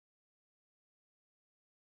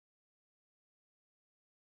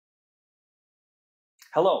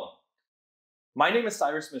Hello, my name is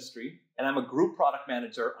Cyrus Mistry, and I'm a group product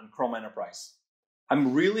manager on Chrome Enterprise.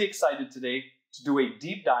 I'm really excited today to do a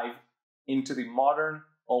deep dive into the modern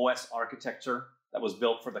OS architecture that was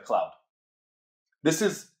built for the cloud. This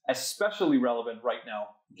is especially relevant right now,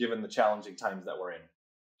 given the challenging times that we're in.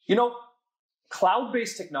 You know,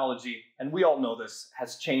 cloud-based technology, and we all know this,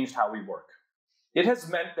 has changed how we work. It has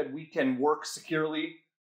meant that we can work securely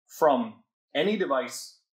from any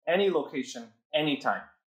device, any location, anytime.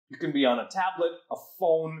 You can be on a tablet, a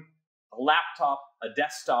phone, a laptop, a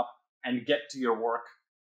desktop, and get to your work.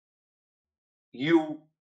 You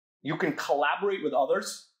can collaborate with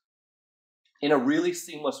others in a really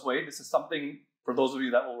seamless way. This is something, for those of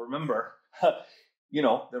you that will remember,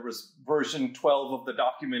 there was version 12 of the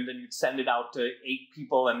document and you'd send it out to 8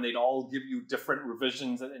 people and they'd all give you different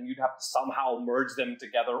revisions and you'd have to somehow merge them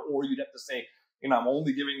together, or you'd have to say, I'm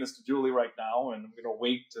only giving this to Julie right now and I'm going to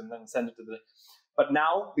wait and then send it to the... But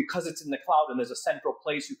now, because it's in the cloud and there's a central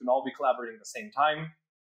place, you can all be collaborating at the same time.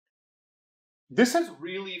 This has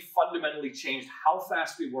really fundamentally changed how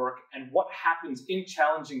fast we work and what happens in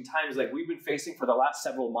challenging times like we've been facing for the last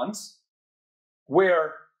several months,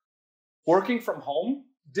 where working from home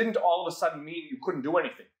didn't all of a sudden mean you couldn't do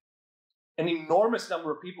anything. An enormous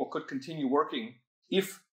number of people could continue working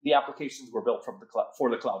if the applications were built for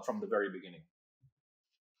the cloud from the very beginning.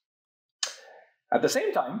 At the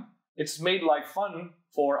same time, it's made life fun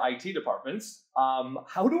for IT departments.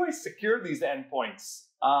 How do I secure these endpoints?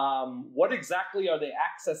 What exactly are they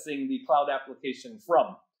accessing the cloud application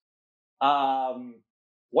from?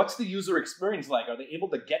 What's the user experience like? Are they able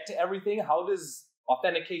to get to everything? How does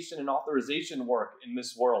authentication and authorization work in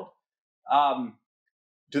this world?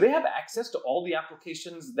 Do they have access to all the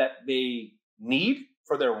applications that they need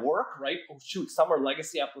for their work, right? Oh, shoot, some are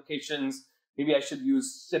legacy applications. Maybe I should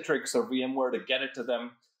use Citrix or VMware to get it to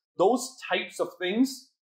them. Those types of things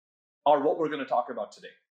are what we're going to talk about today.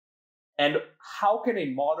 And how can a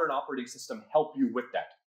modern operating system help you with that?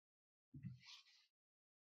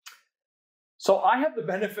 So I have the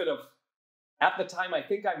benefit of, at the time, I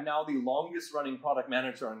think I'm now the longest running product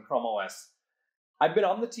manager on Chrome OS. I've been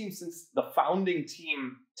on the team since the founding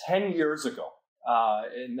team 10 years ago.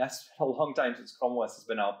 And that's been a long time since Chrome OS has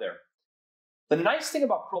been out there. The nice thing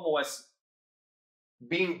about Chrome OS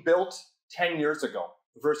being built 10 years ago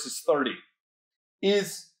versus 30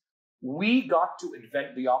 is we got to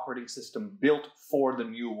invent the operating system built for the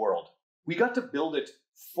new world. We got to build it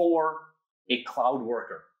for a cloud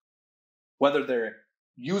worker, whether they're a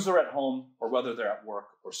user at home or whether they're at work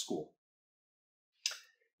or school.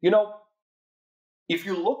 If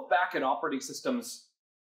you look back at operating systems,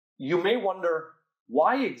 you may wonder,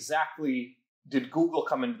 why exactly did Google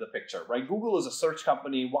come into the picture, right? Google is a search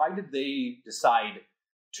company. Why did they decide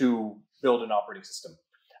to build an operating system?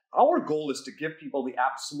 Our goal is to give people the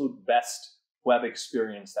absolute best web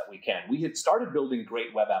experience that we can. We had started building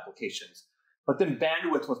great web applications, but then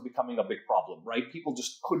bandwidth was becoming a big problem, right? People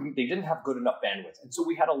just they didn't have good enough bandwidth. And so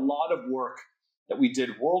we had a lot of work that we did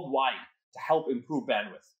worldwide to help improve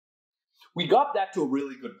bandwidth. We got that to a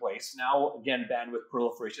really good place. Now, again, bandwidth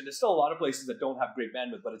proliferation. There's still a lot of places that don't have great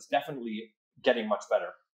bandwidth, but it's definitely getting much better.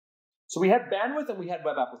 So we had bandwidth and we had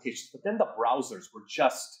web applications, but then the browsers were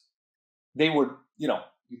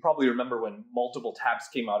you probably remember when multiple tabs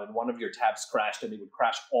came out and one of your tabs crashed and they would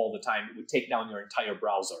crash all the time. It would take down your entire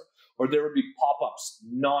browser. Or there would be pop-ups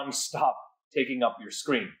nonstop taking up your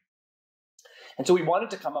screen. And so we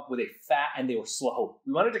wanted to come up with and they were slow.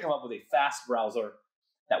 We wanted to come up with a fast browser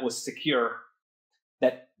that was secure,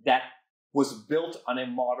 that was built on a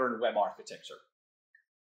modern web architecture.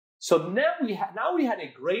 So now we had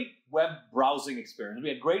a great web browsing experience. We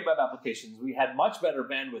had great web applications. We had much better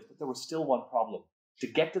bandwidth, but there was still one problem. To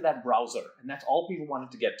get to that browser, and that's all people wanted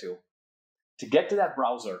to get to that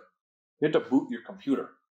browser, you had to boot your computer.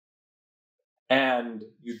 And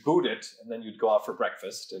you'd boot it, and then you'd go out for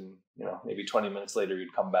breakfast, and maybe 20 minutes later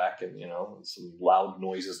you'd come back, and some loud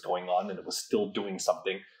noises going on, and it was still doing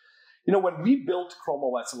something. When we built Chrome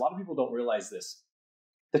OS, a lot of people don't realize this.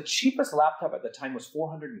 The cheapest laptop at the time was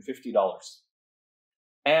 $450.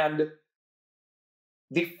 And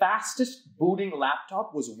the fastest booting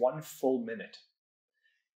laptop was 1 full minute.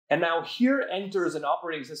 And now here enters an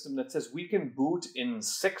operating system that says we can boot in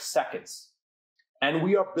 6 seconds. And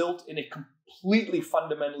we are built in a completely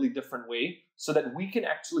fundamentally different way so that we can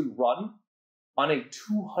actually run on a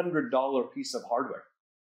 $200 piece of hardware.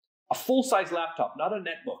 A full-size laptop, not a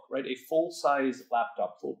netbook, right? A full-size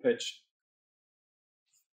laptop, full pitch.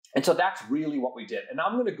 And so that's really what we did. And now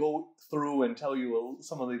I'm going to go through and tell you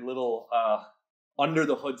some of the little under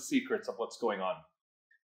the hood secrets of what's going on.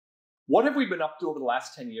 What have we been up to over the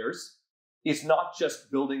last 10 years? is not just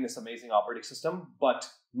building this amazing operating system, but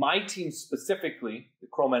my team specifically, the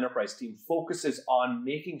Chrome Enterprise team, focuses on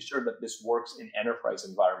making sure that this works in enterprise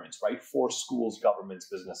environments, right? For schools, governments,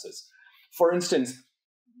 businesses. For instance,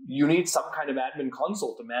 you need some kind of admin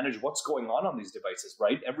console to manage what's going on these devices,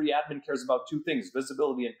 right? Every admin cares about two things,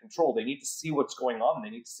 visibility and control. They need to see what's going on. They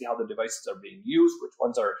need to see how the devices are being used, which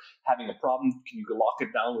ones are having a problem. Can you lock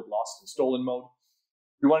it down with lost and stolen mode?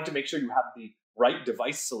 We wanted to make sure you have the right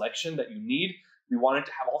device selection that you need. We wanted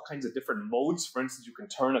to have all kinds of different modes. For instance, you can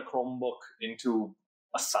turn a Chromebook into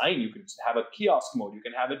a sign. You can have a kiosk mode. You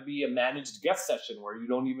can have it be a managed guest session where you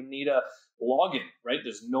don't even need a login, right?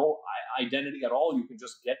 There's no identity at all. You can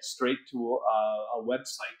just get straight to a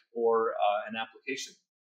website or an application.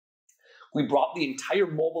 We brought the entire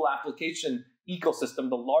mobile application ecosystem,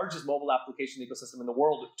 the largest mobile application ecosystem in the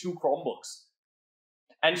world, to Chromebooks,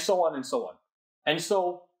 and so on and so on. And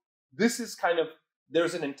so this is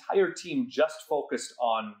there's an entire team just focused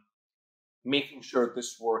on making sure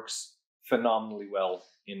this works phenomenally well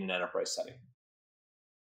in an enterprise setting.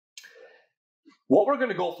 What we're going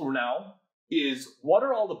to go through now is what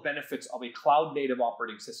are all the benefits of a cloud-native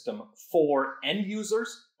operating system for end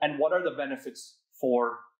users, and what are the benefits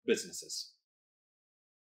for businesses.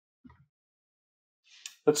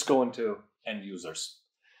 Let's go into end users.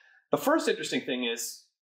 The first interesting thing is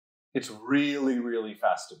it's really, really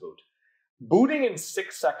fast to boot. Booting in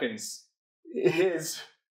 6 seconds is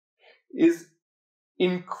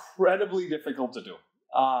incredibly difficult to do.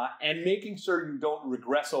 And making sure you don't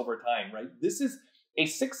regress over time, right? This is a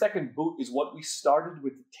 6-second boot is what we started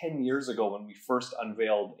with 10 years ago when we first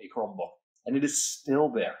unveiled a Chromebook. And it is still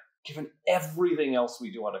there, given everything else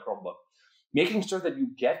we do on a Chromebook. Making sure that you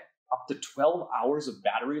get up to 12 hours of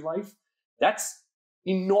battery life, that's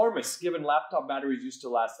enormous, given laptop batteries used to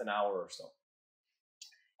last an hour or so.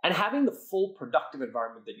 And having the full productive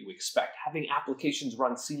environment that you expect, having applications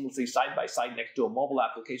run seamlessly side by side next to a mobile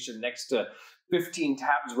application, next to 15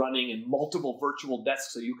 tabs running and multiple virtual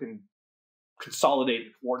desks so you can consolidate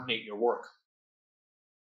and coordinate your work.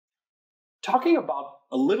 Talking about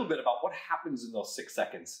a little bit about what happens in those 6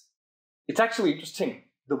 seconds. It's actually interesting.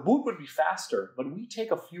 The boot would be faster, but we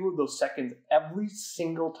take a few of those seconds every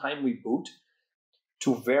single time we boot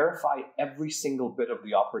to verify every single bit of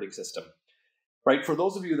the operating system. Right? For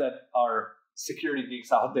those of you that are security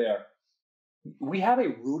geeks out there, we have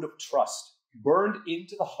a root of trust burned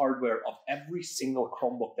into the hardware of every single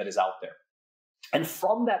Chromebook that is out there. And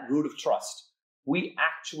from that root of trust, we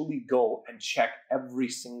actually go and check every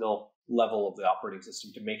single level of the operating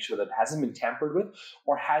system to make sure that it hasn't been tampered with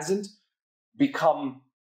or hasn't become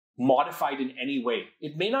modified in any way.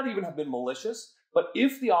 It may not even have been malicious, but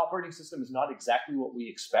if the operating system is not exactly what we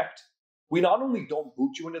expect, we not only don't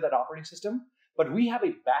boot you into that operating system, but we have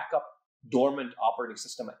a backup dormant operating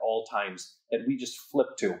system at all times that we just flip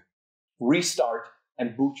to, restart,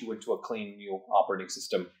 and boot you into a clean new operating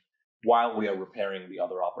system while we are repairing the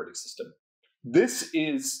other operating system. This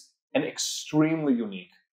is an extremely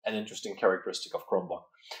unique and interesting characteristic of Chromebook.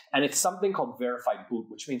 And it's something called verified boot,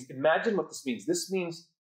 which means, imagine what this means. This means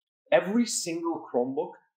every single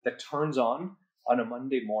Chromebook that turns on a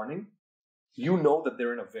Monday morning, you know that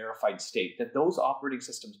they're in a verified state, that those operating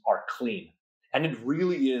systems are clean. And it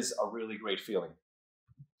really is a really great feeling.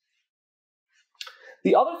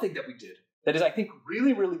 The other thing that we did that is, I think,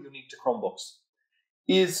 really, really unique to Chromebooks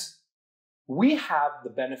is we have the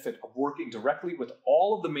benefit of working directly with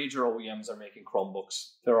all of the major OEMs that are making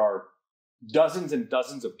Chromebooks. There are dozens and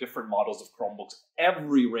dozens of different models of Chromebooks,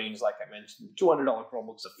 every range, like I mentioned, $200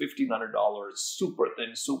 Chromebooks to $1,500, super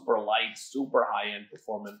thin, super light, super high-end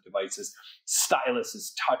performance devices,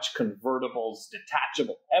 styluses, touch, convertibles,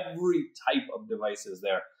 detachable, every type of device is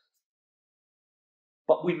there.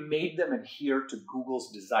 But we made them adhere to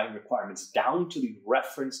Google's design requirements, down to the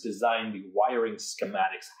reference design. The wiring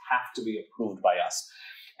schematics have to be approved by us.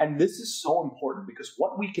 And this is so important because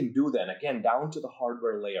what we can do then, again, down to the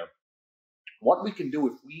hardware layer, what we can do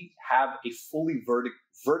if we have a fully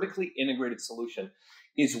vertically integrated solution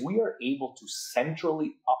is we are able to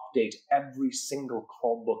centrally update every single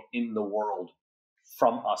Chromebook in the world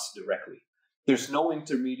from us directly. There's no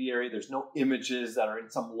intermediary. There's no images that are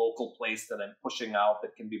in some local place that I'm pushing out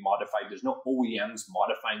that can be modified. There's no OEMs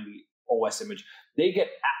modifying the OS image.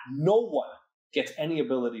 No one gets any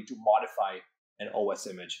ability to modify an OS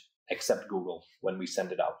image except Google when we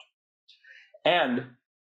send it out. And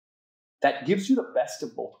that gives you the best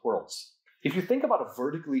of both worlds. If you think about a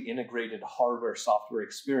vertically integrated hardware software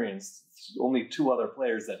experience, there's only 2 other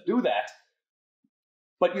players that do that,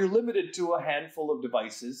 but you're limited to a handful of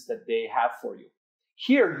devices that they have for you.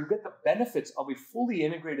 Here, you get the benefits of a fully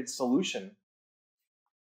integrated solution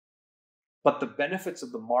but the benefits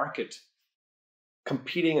of the market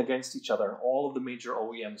competing against each other, and all of the major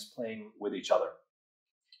OEMs playing with each other.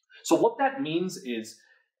 So what that means is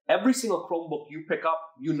every single Chromebook you pick up,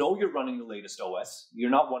 you know you're running the latest OS.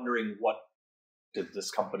 You're not wondering what did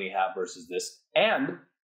this company have versus this. And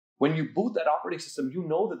when you boot that operating system, you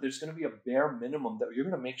know that there's going to be a bare minimum that you're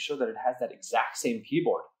going to make sure that it has that exact same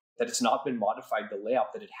keyboard, that it's not been modified, the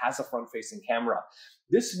layout, that it has a front-facing camera.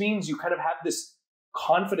 This means you kind of have this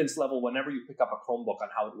confidence level whenever you pick up a Chromebook on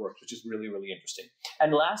how it works, which is really, really interesting.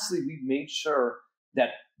 And lastly, we've made sure that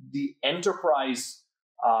the enterprise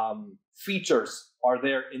features are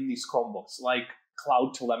there in these Chromebooks, like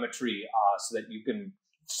cloud telemetry, so that you can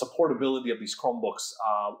supportability of these Chromebooks,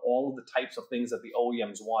 all of the types of things that the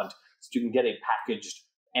OEMs want, so you can get a packaged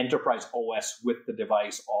enterprise OS with the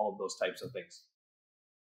device, all of those types of things.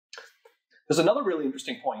 There's another really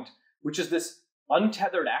interesting point, which is this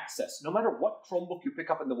untethered access. No matter what Chromebook you pick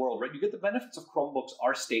up in the world, right, you get the benefits of Chromebooks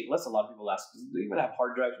are stateless. A lot of people ask, do they even have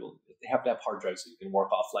hard drives? Well, they have to have hard drives so you can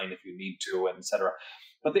work offline if you need to, and et cetera.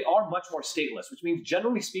 But they are much more stateless, which means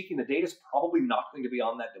generally speaking, the data is probably not going to be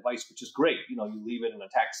on that device, which is great. You know, you leave it in a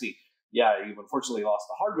taxi. Yeah, you've unfortunately lost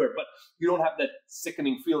the hardware, but you don't have that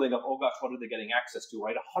sickening feeling of, oh gosh, what are they getting access to,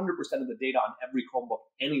 right? 100% of the data on every Chromebook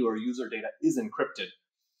anywhere, user data, is encrypted.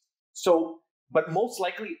 So, but most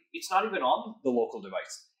likely, it's not even on the local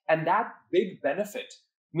device. And that big benefit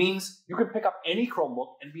means you can pick up any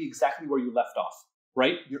Chromebook and be exactly where you left off,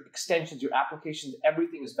 right? Your extensions, your applications,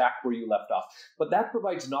 everything is back where you left off. But that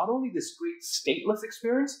provides not only this great stateless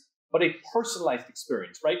experience, but a personalized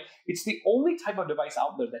experience, right? It's the only type of device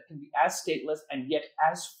out there that can be as stateless and yet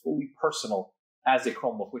as fully personal as a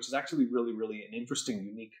Chromebook, which is actually really, really an interesting,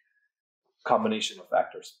 unique combination of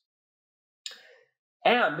factors.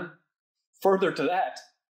 And further to that,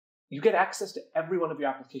 you get access to every one of your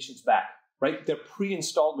applications back, right? They're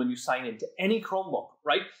pre-installed when you sign into any Chromebook,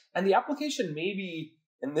 right? And the application may be,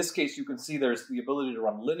 in this case, you can see there's the ability to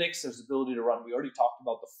run Linux, there's the ability to run, we already talked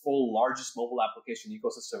about the full largest mobile application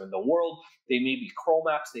ecosystem in the world. They may be Chrome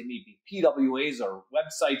apps, they may be PWAs or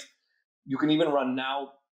websites. You can even run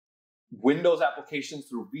now Windows applications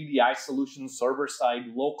through VDI solutions, server side,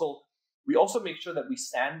 local. We also make sure that we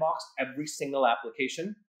sandbox every single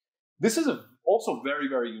application. This is also very,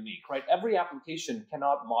 very unique, right? Every application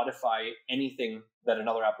cannot modify anything that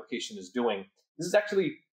another application is doing. This is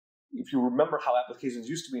actually, if you remember how applications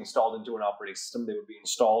used to be installed into an operating system, they would be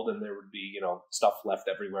installed and there would be, stuff left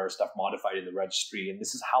everywhere, stuff modified in the registry. And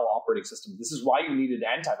this is how operating systems, this is why you needed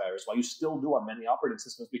antivirus, why you still do on many operating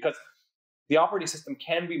systems, because the operating system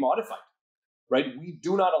can be modified, right? We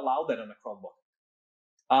do not allow that on a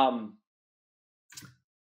Chromebook.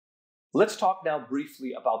 Let's talk now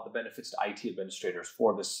briefly about the benefits to IT administrators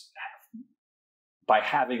for this, by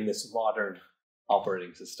having this modern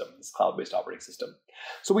operating system, this cloud-based operating system.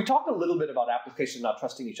 So we talked a little bit about applications not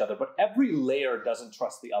trusting each other, but every layer doesn't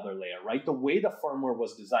trust the other layer, right? The way the firmware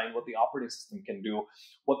was designed, what the operating system can do,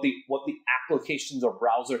 what the applications or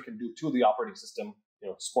browser can do to the operating system,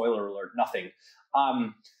 spoiler alert, nothing.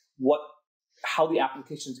 How the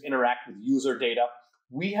applications interact with user data.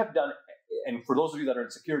 We have done, and for those of you that are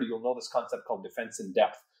in security, you'll know this concept called defense in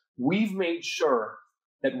depth. We've made sure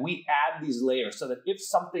that we add these layers so that if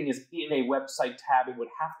something is in a website tab, it would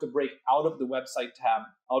have to break out of the website tab,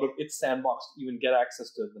 out of its sandbox to even get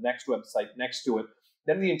access to the next website next to it.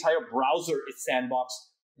 Then the entire browser is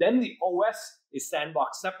sandboxed. Then the OS is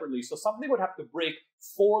sandboxed separately. So something would have to break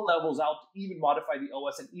 4 levels out to even modify the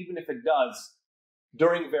OS. And even if it does,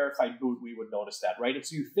 during verified boot, we would notice that, right? And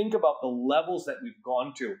so you think about the levels that we've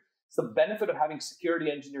gone to. It's the benefit of having security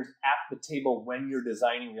engineers at the table when you're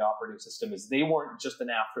designing the operating system is they weren't just an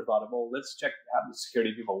afterthought of, oh, let's have the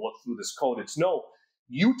security people look through this code. It's no,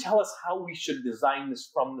 you tell us how we should design this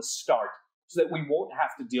from the start so that we won't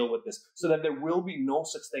have to deal with this, so that there will be no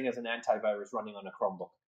such thing as an antivirus running on a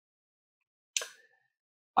Chromebook.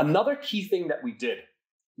 Another key thing that we did,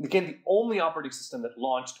 again, the only operating system that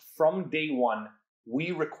launched from day one,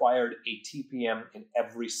 we required a TPM in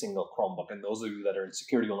every single Chromebook. And those of you that are in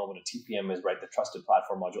security will know what a TPM is, right? The Trusted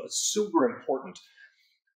Platform Module. It's super important.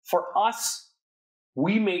 For us,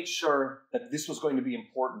 we made sure that this was going to be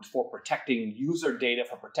important for protecting user data,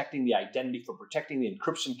 for protecting the identity, for protecting the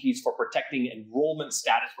encryption keys, for protecting enrollment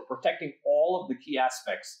status, for protecting all of the key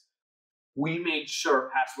aspects. We made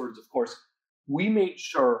sure, passwords, of course, we made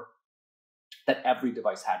sure that every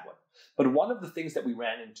device had one. But one of the things that we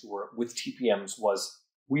ran into with TPMs was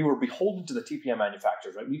we were beholden to the TPM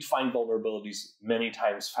manufacturers, right? We'd find vulnerabilities many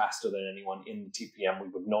times faster than anyone in the TPM. We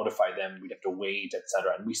would notify them, we'd have to wait, et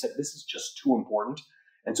cetera. And we said, this is just too important.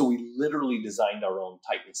 And so we literally designed our own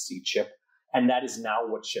Titan C chip. And that is now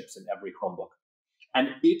what ships in every Chromebook. And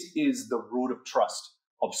it is the root of trust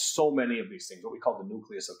of so many of these things, what we call the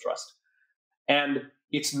nucleus of trust. And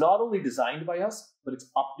it's not only designed by us, but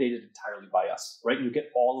it's updated entirely by us, right? You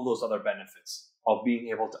get all of those other benefits of being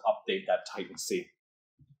able to update that Titan C.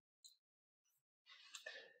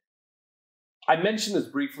 I mentioned this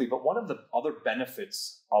briefly, but one of the other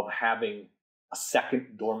benefits of having a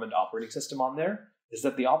second dormant operating system on there is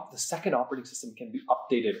that the second operating system can be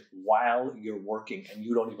updated while you're working and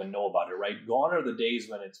you don't even know about it, right? Gone are the days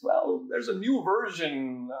when it's, well, there's a new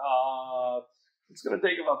version. It's going to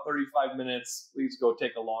take about 35 minutes. Please go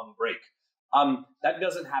take a long break. That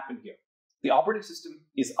doesn't happen here. The operating system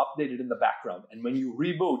is updated in the background. And when you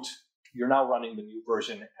reboot, you're now running the new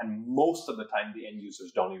version. And most of the time, the end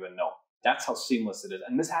users don't even know. That's how seamless it is.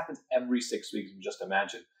 And this happens every 6 weeks, you just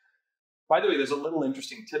imagine. By the way, there's a little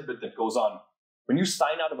interesting tidbit that goes on. When you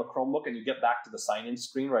sign out of a Chromebook and you get back to the sign-in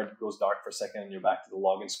screen, right, it goes dark for a second and you're back to the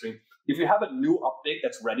login screen. If you have a new update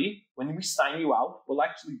that's ready, when we sign you out, we'll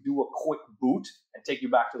actually do a quick boot and take you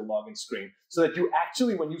back to the login screen. So that you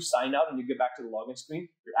actually, when you sign out and you get back to the login screen,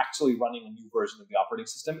 you're actually running a new version of the operating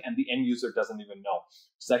system and the end user doesn't even know.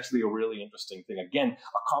 It's actually a really interesting thing. Again,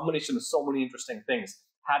 a combination of so many interesting things.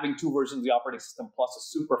 Having two versions of the operating system plus a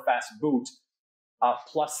super fast boot,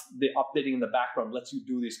 plus the updating in the background lets you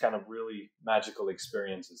do these kind of really magical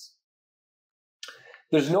experiences.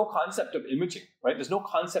 There's no concept of imaging, right? There's no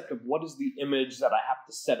concept of what is the image that I have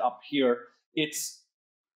to set up here. It's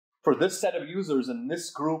for this set of users in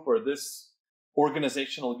this group or this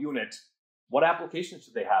organizational unit, what applications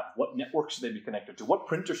should they have? What network should they be connected to? What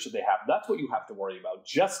printers should they have? That's what you have to worry about.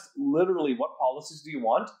 Just literally what policies do you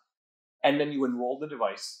want? And then you enroll the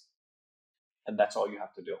device, and that's all you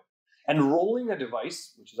have to do. Enrolling a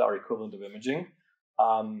device, which is our equivalent of imaging,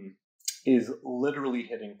 is literally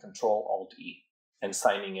hitting Control-Alt-E and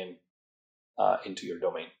signing in into your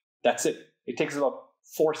domain. That's it. It takes about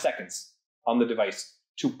 4 seconds on the device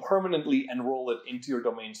to permanently enroll it into your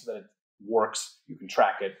domain so that it works. You can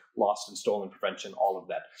track it, lost and stolen prevention, all of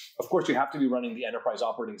that. Of course, you have to be running the enterprise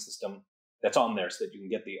operating system that's on there so that you can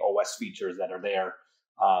get the OS features that are there,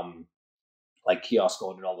 like kiosk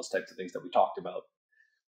mode and all those types of things that we talked about.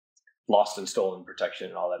 Lost and stolen protection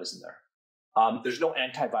and all that isn't there. There's no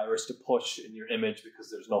antivirus to push in your image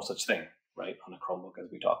because there's no such thing, right, on a Chromebook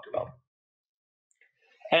as we talked about.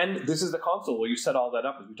 And this is the console where you set all that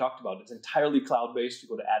up as we talked about. It's entirely cloud-based. You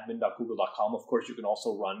go to admin.google.com. Of course, you can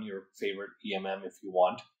also run your favorite EMM if you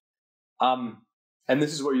want. And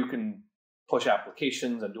this is where you can push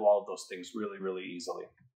applications and do all of those things really, really easily.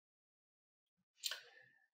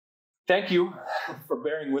 Thank you for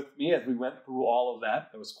bearing with me as we went through all of that.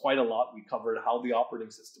 There was quite a lot. We covered how the operating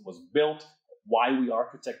system was built, why we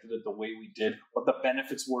architected it the way we did, what the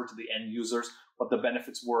benefits were to the end users, what the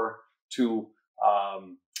benefits were to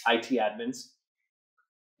IT admins.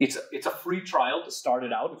 It's a free trial to start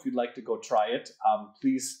it out. If you'd like to go try it,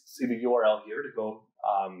 please see the URL here to go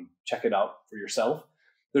check it out for yourself.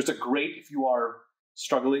 There's a great, if you are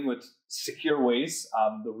struggling with secure ways,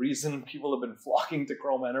 the reason people have been flocking to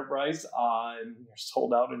Chrome Enterprise, and they're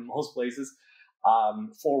sold out in most places,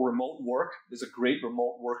 for remote work. There's a great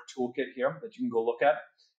remote work toolkit here that you can go look at.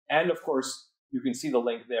 And of course, you can see the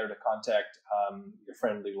link there to contact your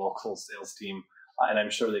friendly local sales team, and I'm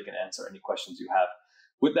sure they can answer any questions you have.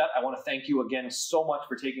 With that, I want to thank you again so much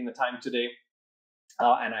for taking the time today,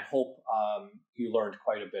 and I hope you learned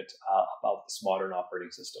quite a bit about this modern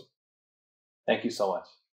operating system. Thank you so much.